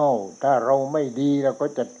ถ้าเราไม่ดีเราก็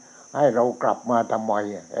จะให้เรากลับมาทำไม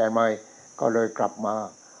เห็นไหมก็เลยกลับมา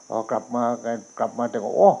พอกลับมาแต่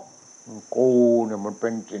ก็กูเนี่ยมันเป็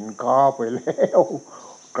นสินค้าไปแล้ว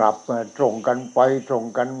กลับมาตรงกันไปตรง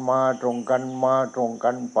กันมาตรงกันมาตรง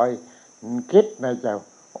กันไปคิดในใจ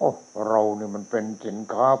โอ้เราเนี่ยมันเป็นสิน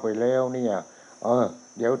ค้าไปแล้วเนี่ย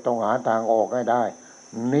เดี๋ยวต้องหาทางออกให้ได้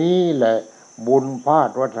นี่แหละบุญพาด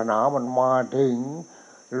วาสนามันมาถึง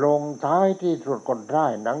ลงท้ายที่สุดก็ได้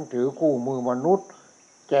หนังสือคู่มือมนุษย์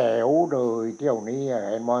แจ๋วเลยเที่ยวนี้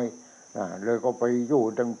เห็นไหมเลยก็ไปอยู่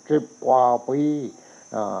ตั้ง10 กว่าปี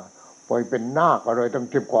ไปเป็นนาคอะไรตั้ง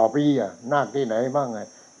10 กว่าปีนาคที่ไหนบ้าง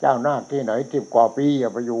เจ้านาคที่ไหน10 กว่าปี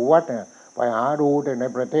ไปอยู่วัดไปหาดูแต่ใน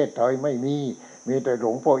ประเทศไทยไม่มีแต่หล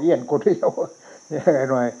วงพ่อเอี้ยนคนเดียวเห็น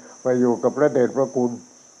ไหมไปอยู่กับพระเดชพระคุณ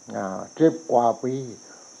10 กว่าปี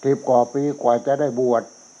10 กว่าปีกว่าจะได้บวช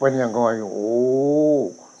เป็นยังไงโอ้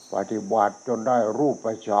ปฏิบัติจนได้รูป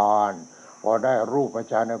ฌานพอได้รูป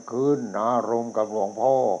ฌานขึ้นอารมณ์กับหลวง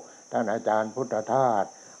พ่อท่านอาจารย์พุทธทาส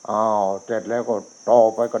เสร็จแล้วก็ต่อ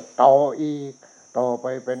ไปก็ต่ออีกต่อไป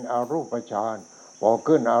เป็นอรูปฌานพอ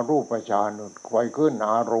ขึ้นอรูปฌานไปขึ้น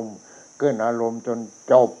อารมณ์จน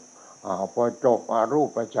จบพอจบอรู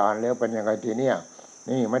ปฌานแล้วเป็นยังไงทีเนี้ย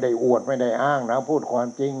นี่ไม่ได้อวดไม่ได้อ้างนะพูดความ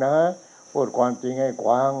จริงนะพูดความจริงให้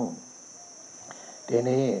ฟังที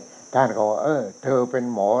นี้ท่านก็ว่าเธอเป็น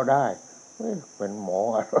หมอได้เป็นหมอ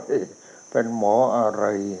อะไรเป็นหมออะไร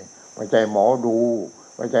ไม่ใช่หมอดู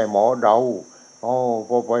ไม่ใช่หมอเดา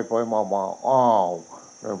พอไปมาอ้าว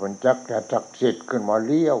เลยมันจักจะจักสิทธิ์ขึ้นมาเ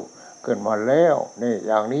ลี้ยวขึ้นมาแล้วนี่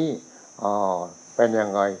อย่างนี้เป็นยั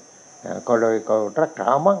งไงก็เลยก็รักษา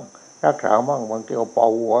มั่งบางทีเอาเป่า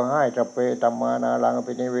หัวให้จะเปตมานาลัง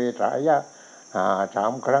ปินิเวสายะ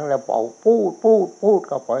3 ครั้งแล้วเป่าพูด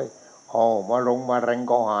เข้าไปมาลงมาแรง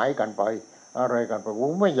ก็หายกันไปอะไรกันไปกู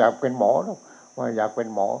ไม่อยากเป็นหมอหรอกไม่อยากเป็น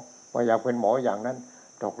หมออย่างนั้น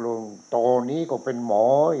ตกลงตอนนี้ก็เป็นหมอ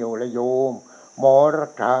อยู่เลยโยมหมอรั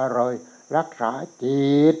กษาอะไรรักษา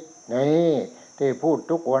จิตนี่ที่พูด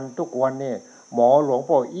ทุกวันนี่หมอหลวง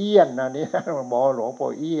พ่อเอี้ยนนะนี่หมอหลวงพ่อ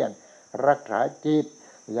เอี้ยนรักษาจิต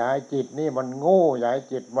อย่าให้จิตนี่มันโง่อย่าให้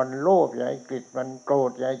จิตมันโลภอย่าให้จิตมันโกร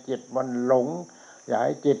ธอย่าให้จิตมันหลงอย่าใ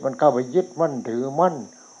ห้จิตมันเข้าไปยึดมั่นถือมั่น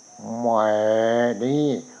แหมนี่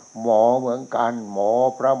หมอเหมือนกันหมอ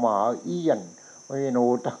พระมหาเอี้ยนวินู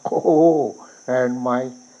ตะโกเห็นไหม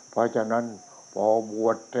เพราะฉะนั้นพอบว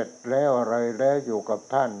ชเสร็จแล้วอะไรแล้วอยู่กับ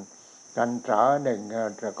ท่านกันษาหนึ่ง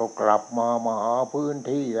แต่ก็กลับมาหาพื้น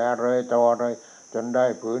ที่อะไรต่ออะไรจนได้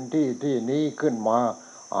พื้นที่ที่นี้ขึ้นมา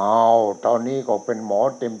ตอนนี้ก็เป็นหมอ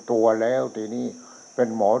เต็มตัวแล้วทีนี้เป็น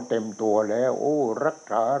หมอเต็มตัวแล้วโอ้รัก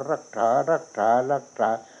ษา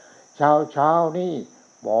เช้านี่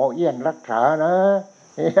หมอเอี้ยนรักษานะ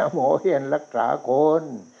เนี่ยหมอเอี้ยนรักษาคน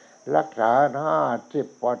รักษา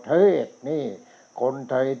50 ประเทศนี่คน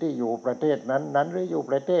ไทยที่อยู่ประเทศนั้นหรืออยู่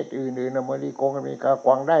ประเทศอื่นๆอเมริกาอเมริกาก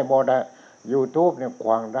วางได้หมดYouTube เนี่ยก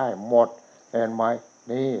วางได้หมดเห็นไหม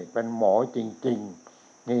นี่เป็นหมอจริง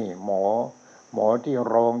ๆนี่หมอที่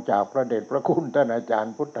รองจากพระเดชพระคุณท่านอาจาร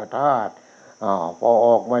ย์พุทธทาสพออ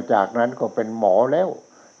อกมาจากนั้นก็เป็นหมอแล้ว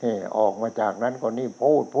นี่ออกมาจากนั้นก็นี่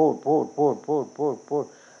พูด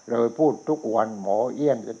เลยพูดทุกวันหมอเอี้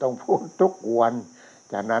ยนจะต้องพูดทุกวัน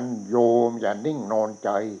ฉะนั้นโยมอย่านิ่งนอนใจ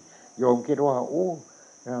โยมคิดว่า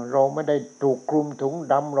เราไม่ได้ถูกคลุมถุง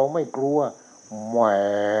ดำเราไม่กลัวแหม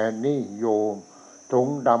นี่โยมถุง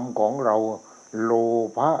ดำของเราโล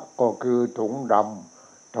ภะก็คือถุงด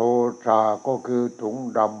ำโทสะก็คือถุง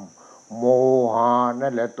ดำโมหะนั่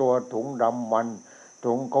นแหละตัวถุงดำมัน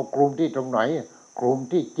ถุงก็คลุมที่ตรงไหนคลุม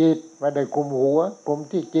ที่จิตไม่ได้คลุมหัวคลุม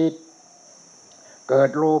ที่จิตเกิด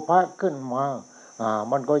โลภะขึ้นมา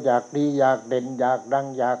มันก็อยากดีอยากเด่นอยากดัง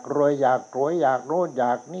อยากรวยอยากสวยอยากโน้นอย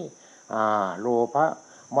ากนี่โลภะ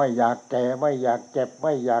ไม่อยากแก่ไม่อยากเจ็บไ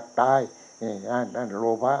ม่อยากตายนี่นั่นโล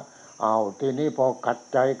ภะทีนี้พอขัด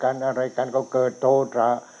ใจกันอะไรกันก็เกิดโทสะ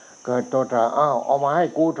เอามาให้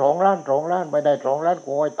กู2 ล้านไม่ได้2 ล้าน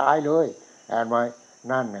กูให้ตายเลยเห็นไหม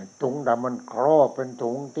นั่นถุงดำมันครอบเป็น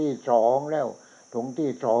ถุงที่2แล้วถุงที่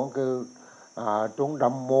2คือถุงด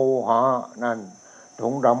ำโมหะนั่นถุ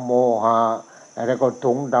งดำโมหะแล้วก็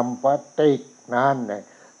ถุงดำพลาสติกนั่น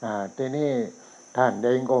ทีนี้ท่านเอ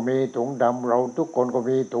งก็มีถุงดำเราทุกคนก็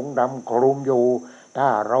มีถุงดำคลุมอยู่ถ้า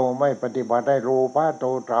เราไม่ปฏิบัติให้โลภะโท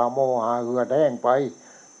สะโมหะเหือดแห้งไป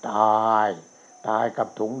ตายกับ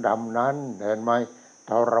ถุงดำนั้นเห็นไหม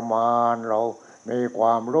ทรมานเรามีคว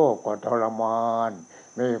ามโลภก็ทรมาน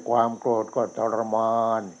มีความโกรธก็ทรมา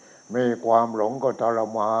นมีความหลงก็ทร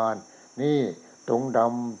มานนี่ถุงด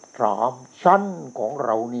ำ3 ชั้นของเร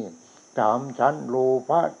านี่3 ชั้นโล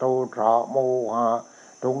ภะโทสะโมหะ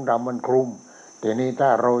ถุงดำมันคลุมทีนี้ถ้า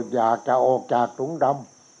เราอยากจะออกจากถุงด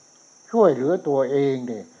ำช่วยเหลือตัวเอง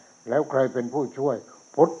นี่แล้วใครเป็นผู้ช่วย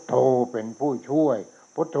พุทโธเป็นผู้ช่วย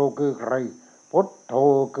พุทโธคือใครพุทโธ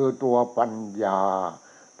คือตัวปัญญา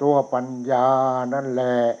ตัวปัญญานั่นแหล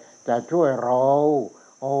ะจะช่วยเรา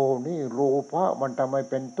โอ้นี่รูปะมันทำไม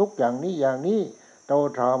เป็นทุกข์อย่างนี้อย่างนี้โท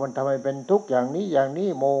สะมันทำไมเป็นทุกข์อย่างนี้อย่างนี้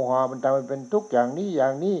โมหะมันทำไมเป็นทุกข์อย่างนี้อย่า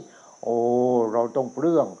งนี้โอ้เราต้องเป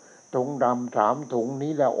ลื้องถุงดำ3 ถุง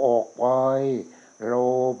นี้แล้วออกไปโล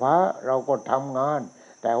ภะเราก็ทำงาน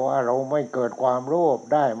แต่ว่าเราไม่เกิดความโลภ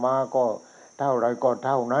ได้มาก็เท่าไรก็เ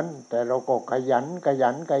ท่านั้นแต่เราก็ขยัน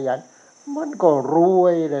มันก็รว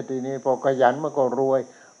ยเลยทีนี้พอขยันมันก็รวย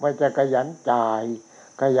ไม่จะขยันจ่าย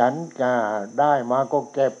ขยันได้มาก็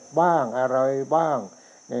เก็บบ้างอะไรบ้าง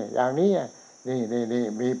นี่อย่างนี้นี่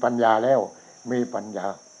มีปัญญาแล้วมีปัญญา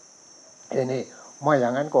นี่ไม่อย่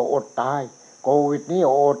างนั้นก็อดตายโควิดนี่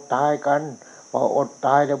อดตายกันพออดต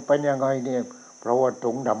ายแล้วเป็นยังไงเนี่ยเพราะว่า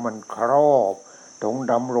ถุงดำมันครอบถุง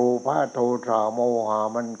ดำโลภะโทสะโมหะ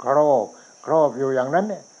มันครอบอยู่อย่างนั้น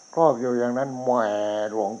เนี่ยครอบอยู่อย่างนั้นแหม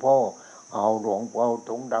หลวงพ่อเอา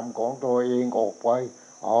ถุงดำของตัวเองออกไป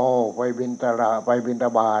เอาไปบิณฑ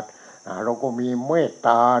บาตเราก็มีเมตต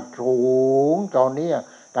าสูงตอนนี้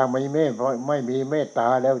ถ้าไม่มีเมตตา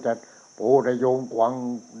แล้วจะโอ้ได้โยมกวาง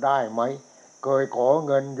ได้ไหมเคยขอเ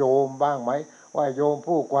งินโยมบ้างไหมว่าโยม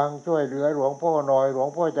ผู้กวางช่วยเหลือหลวงพ่อหน่อยหลวง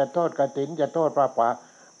พ่อจะทอดกฐินจะทอดผ้าป่า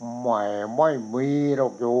ไม่มีหรอ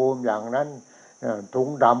กโยมอย่างนั้นถุง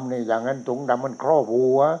ดำนี่อย่างนั้นถุงดำมันครอบหั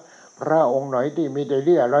วพระองค์ไหนที่มีแต่เ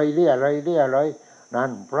ลี่ยอะไรนั่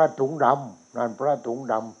นพระถุงดำนั่นพระถุง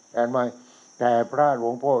ดำเห็นไหมแต่พระหล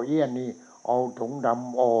วงพ่อเอี้ยนนี่เอาถุงด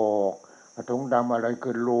ำออกถุงดำอะไร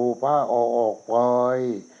คือโลภะเอาออกไป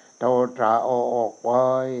โทสะเอาออกไป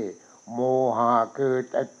โมหะคือ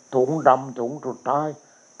ไอ้ถุงดำถุงสุดท้าย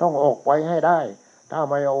ต้องออกไปให้ได้ถ้า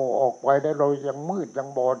ไม่เอาออกไปได้เรายังมืดยัง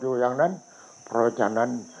บอดอยู่อย่างนั้นเพราะฉะนั้น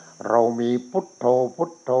เรามีพุทโธพุ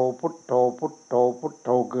ทโธพุทโธพุทโธพุทโธ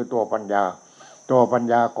คือตัวปัญ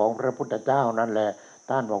ญาของพระพุทธเจ้านั่นแหละ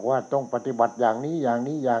ท่านบอกว่าต้องปฏิบัติอย่าง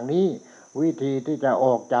นี้วิธีที่จะอ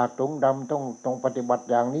อกจากถุงดำต้องปฏิบัติ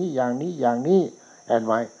อย่างนี้เห็นไ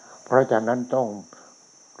หมเพราะฉะนั้น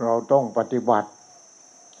เราต้องปฏิบัติ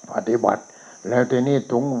แล้วทีนี้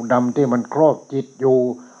ถุงดำที่มันครอบจิตอยู่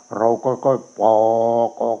เราก็ปอก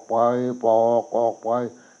ออกไป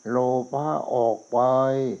โลภะออกไป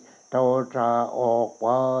โทสะออกไป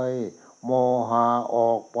โมหะอ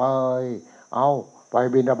อกไปเอาไป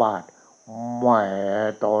บิณฑบาตแหม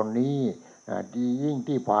ตอนนี้ที่ยิ่ง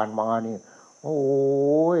ที่ผ่านมานี่โอ้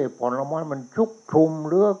ยผลไม้มันชุกชุมเ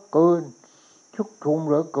หลือเกิน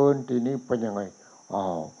ทีนี้เป็นยังไงอ้า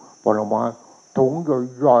วผลไม้ถุงใ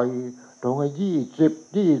หญ่ถุง20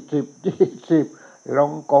ลอ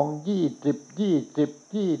งกอง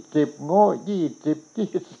20โง่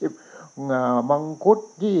20มังคุด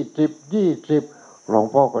20หลวง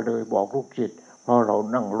พ่อก็เลยบอกลูกศิษย์พอเรา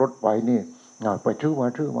นั่งรถไปนี่ไปซื้อม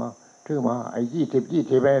าไอ้20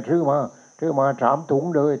ไปซื้อมา3 ถุง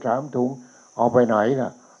เลย3 ถุงเอาไปไหนน่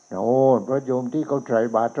ะโอ้พระโยมที่เขาใส่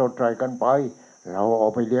บาตรเราใส่กันไปเราเอา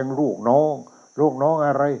ไปเลี้ยงลูกน้องอ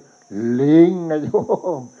ะไรลิงนะโย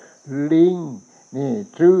มลิงนี่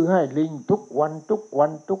ซื้อให้ลิงทุกวัน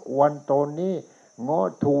ตอนนี้ง้อ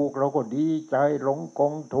ถูกเราก็ดีใจหลงก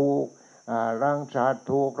งถูกรางชาติ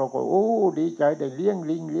ถูกเราก็โอ้ดีใจได้เลี้ยง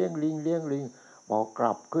ลิงพอก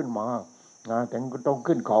ลับขึ้นมาแต่ก็ต้อง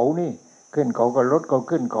ขึ้นเขานี่ขึ้นเขาก็รถก็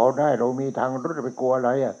ขึ้นเขาได้เรามีทางรถไปกลัวอะไร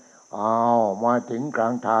มาถึงกลา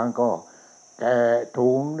งทางก็แกะถุ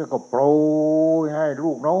งแล้วก็โปรยให้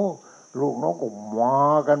ลูกน้องก็มา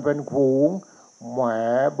กันเป็นฝูงแหม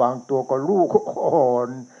บางตัวก็ลูกอ่อน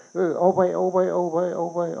เอาไป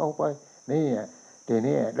นี่ที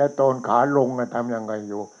นี้แล้วตอนขาลงทำยังไง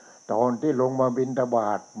อยู่ตอนที่ลงมาบิณฑบา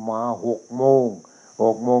ตมา6 โมง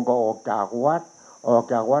ก็ออกจากวัด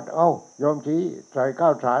โยมชี้ใส่ข้า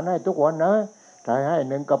วสารให้ทุกวันนะใส่ให้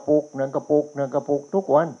1 กระปุกทุก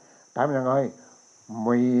วันทำยังไง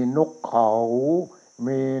มีนกเขา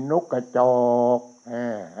มีนกกระจอก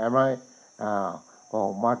เห็นไหมก็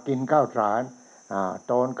มากินข้าวสาร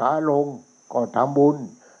ตอนขาลงก็ทำบุญ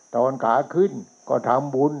ตอนขาขึ้นก็ท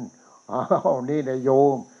ำบุญนี่นะโย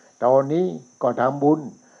มตอนนี้ก็ทำบุญ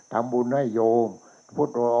ให้โยมพุท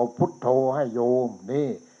โธเอาพุทโธให้โยมนี่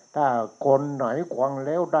ถ้าคนไหนควังแ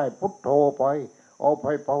ล้วได้พุทโธไปเอาไป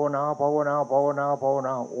ภาวนา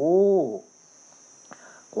โอ้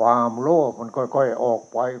ความโลภมันค่อยๆออก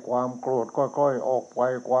ไปความโกรธค่อยๆออกไป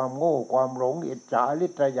ความโง่ความหลงอิจฉาริ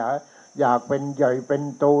ษยาอยากเป็นใหญ่เป็น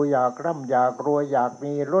โตอยากร่ำอยากรวยอยาก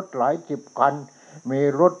มีรถหลาย10 คันมี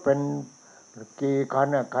รถเป็นกี่คัน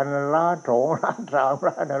คันละ1 ล้าน2 ล้าน3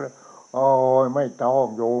 ล้านอะไรโอ้ยไม่ต้อง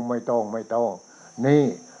โยมไม่ต้องนี่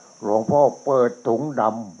หลวงพ่อเปิดถุงด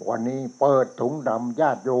ำวันนี้เปิดถุงดำญ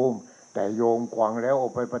าติโยมแต่โยมขวางแล้วเอา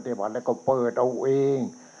ไปปฏิบัติแล้วก็เปิดเอาเอง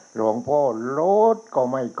หลวงพ่อรถก็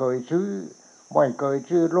ไม่เคยซื้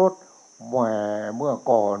อรถแหมเมื่อ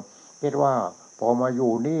ก่อนคิดว่าพอมาอ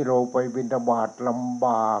ยู่นี่เราไปบิณฑบาตลำบ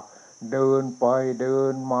ากเดินไปเดิ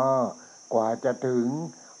นมากว่าจะถึง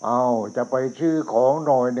จะไปซื้อของห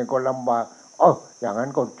น่อยเนี่ยก็ลำบากอย่างนั้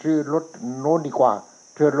นก็ซื้อรถโน้นดีกว่า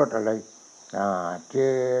ซื้อรถอะไรซื้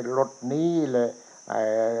อรถนี้เลย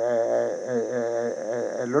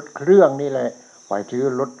รถเครื่องนี่แหละไปซื้อ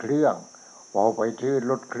รถเครื่องพอไปซื้อ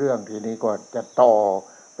รถเครื่องทีนี้ก็จะต่อ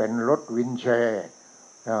เป็นรถวินแชร์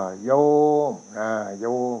โยมโ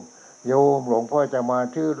ยมหลวงพ่อจะมา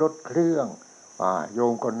ซื้อรถเครื่องโย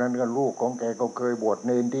มคนนั้นก็ลูกของแกก็เคยบวชเ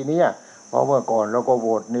นรทีเนี้ยเพราะเมื่อก่อนเราก็บ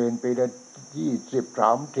วชเนรปีละ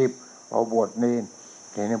20-30เราบวชเนร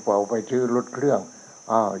ทีนี้พอไปซื้อรถเครื่อง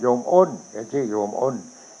โยมอ้นแกชื่อโยมอ้น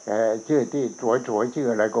แกชื่อที่สวยๆชื่อ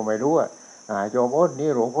อะไรก็ไม่รู้โยมอ้นนี่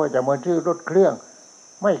หลวงพ่อจะมาซื้อรถเครื่อง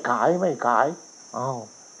ไม่ขายแล้วไม่ข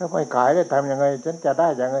ายแล้วทำยังไงฉันจะได้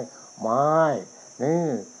ยังไงไม่นี่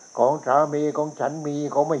ของสามีของฉันมี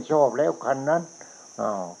เขาไม่ชอบแล้วคันนั้น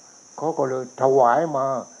เขาก็เลยถวายมา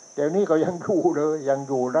เดี๋ยวนี้ก็ยังอยู่เลยยัง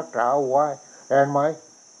อยู่รักษาไว้เห็นไหม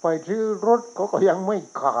ไปซื้อรถเขาก็ยังไม่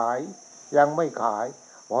ขาย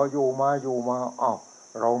พออยู่มา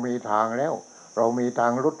เรามีทางแล้วเรามีทา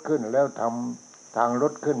งรถขึ้นแล้วทำทางร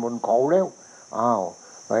ถขึ้นบนเขาแล้ว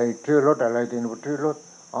ไปซื้อรถอะไรทีนี้ซื้อรถ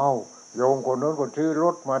โยมคนนั้นก็ซื้อร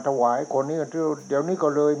ถมาถวายคนนี้ก็ซื้อเดี๋ยวนี้ก็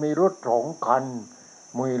เลยมีรถ2 คัน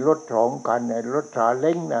มีรถ2 คันไอ้รถซาเ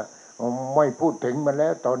ล้งนะไม่พูดถึงมันแล้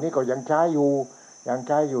วตอนนี้ก็ยังใช้อยู่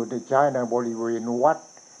แต่ใช้ในบริเวณวัด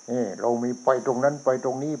เรามีไปตรงนั้นไปต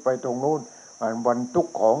รงนี้ไปตรงนู้นบรรทุก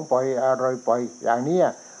ของไปอะไรไปอย่างนี้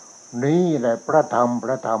นี่แหละพระธรร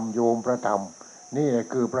มโยมพระธรรมนี่แหละ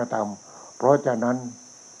คือพระธรรมเพราะฉะนั้น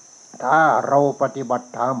ถ้าเราปฏิบัติ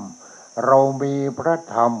ธรรมเรามีพระ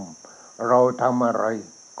ธรรมเราทำอะไร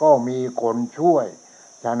ก็มีคนช่วย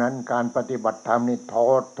ฉะนั้นการปฏิบัติธรรมนี่ถอ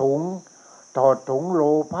ดถุงโล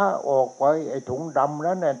ภะออกไปไอ้ถุงดำ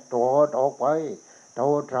นั้นเนี่ยถอดออกไปโท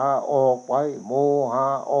สะออกไปโมหะ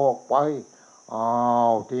ออกไป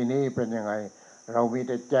ทีนี้เป็นยังไงเรามีแ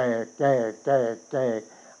ต่แจก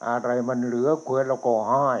อะไรมันเหลือเกินเราก็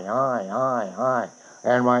ให้เ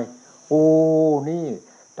ห็นไหมนี่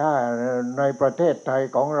ถ้าในประเทศไทย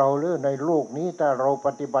ของเราหรือในโลกนี้ถ้าเราป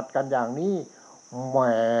ฏิบัติกันอย่างนี้แหม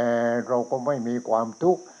เราก็ไม่มีความ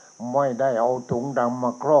ทุกข์ไม่ได้เอาถุงดำม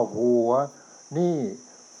าครอบหัวนี่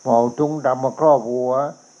เอาถุงดำมาครอบหัว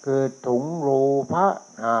คือถุงโลภะ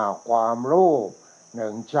ความโลภ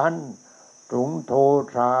1 ชั้นถุงโท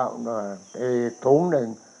สะถุงหนึ่ง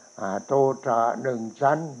โทสะ1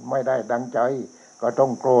 ชั้นไม่ได้ดังใจก็ต้อ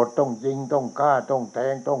งโกรธต้องยิงต้องฆ่าต้องแท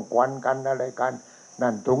งต้องควันกันอะไรกัน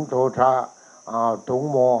นั่นถุงโทสะถุง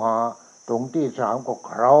โมหะถุงที่3ก็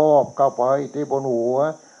ครอบเข้าไปที่บนหัว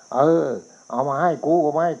เอามาให้กูก็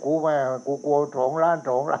ไม่ให้กูไม่กูกลัว2 ล้านต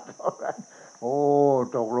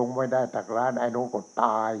กลงไม่ได้ตักล้านไอ้นู้นก็ต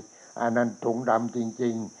ายอันนั้นถุงดำจริ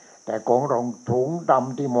งๆแต่ของเราถุงด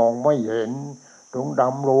ำที่มองไม่เห็นถุงด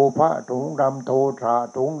ำโลภะถุงดำโทสะ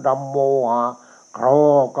ถุงดำโมหะครอ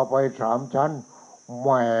บเข้าไป3 ชั้นแหม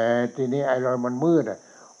ทีนี้ไอ้เรามันมืด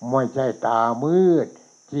ไม่ใช่ตามืด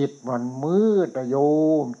จิตมันมืดโย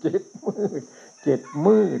มจิต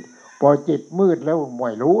มืดพอจิตมืดแล้วไ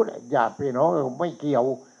ม่รู้ญาติพี่น้องไม่เกี่ยว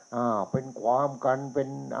เป็นความกันเป็น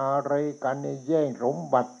อะไรกันแย่งสม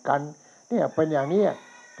บัติกันเนี่ยเป็นอย่างนี้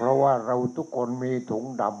เพราะว่าเราทุกคนมีถุง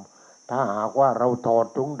ดำถ้าหากว่าเราถอด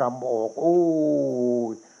ถุงดำออก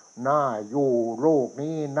น่าอยู่โลก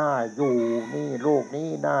นี้น่าอยู่นี่โลกนี้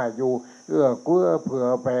น่าอยู่เอื้อเฟื้อเผื่อ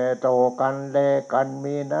แผ่ต่อกันแลกัน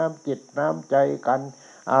มีน้ำจิตน้ำใจกัน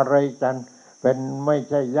อะไรกันเป็นไม่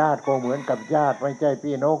ใช่ญาติก็เหมือนกับญาติไม่ใช่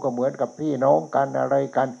พี่น้องก็เหมือนกับพี่น้องกันอะไร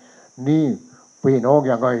กันนี่พี่น้อง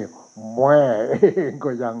ยังไงแม่เอง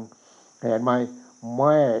ก็ยังเห็นไหมแ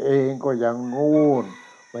ม่เองก็ยังงูน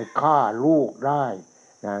ไปฆ่าลูกได้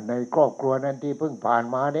ในครอบครัวนั้นที่เพิ่งผ่าน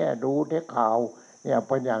มาเนี่ยดูเทปข่าวเนี่ยเ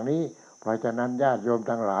ป็นอย่างนี้เพราะฉะนั้นญาติโยม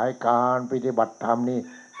ทั้งหลายการปฏิบัติธรรมนี่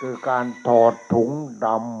คือการถอดถุง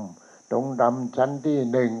ดำชั้นที่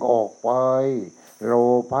1ออกไปโล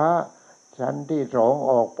ภะชั้นที่2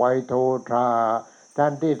ออกไปโทสะชั้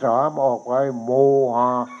นที่3ออกไปโมห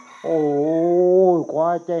ะคว้า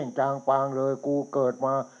แจ้งจางปางเลยกูเกิดม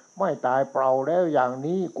าไม่ตายเปล่าแล้วอย่าง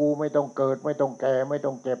นี้กูไม่ต้องเกิดไม่ต้องแก่ไม่ต้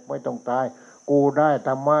องเจ็บไม่ต้องตายกูได้ธ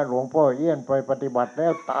รรมะหลวงพ่อเอี้ยนไปปฏิบัติแล้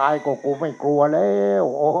วตายก็กูไม่กลัวแล้ว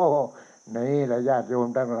นี่แหละญาติโยม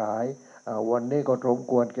ทั้งหลายวันนี้ก็สม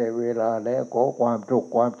ควรแก่เวลาแล้วขอความสุข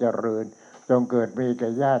ความเจริญจงเกิดมีแก่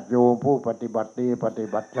ญาติโยมผู้ปฏิบัติดีปฏิ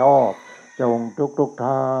บัติชอบจงทุก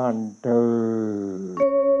ท่านเถิ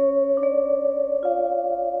ด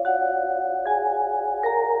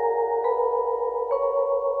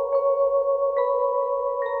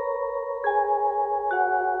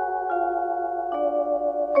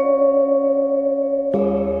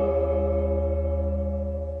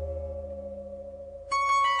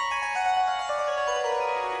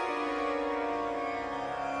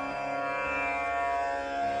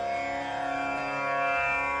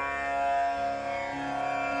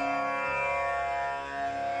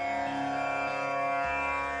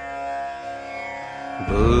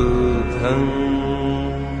बुद्धं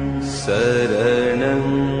शरणं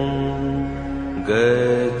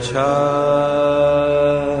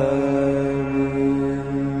गच्छामि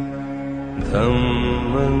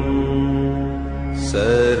धम्मं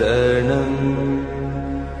शरणं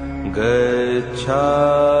गच्छामि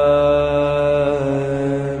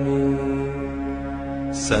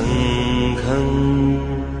संघं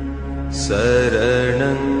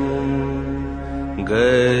शरणं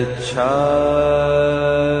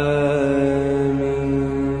गच्छामि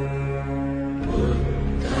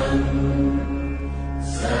बुद्धं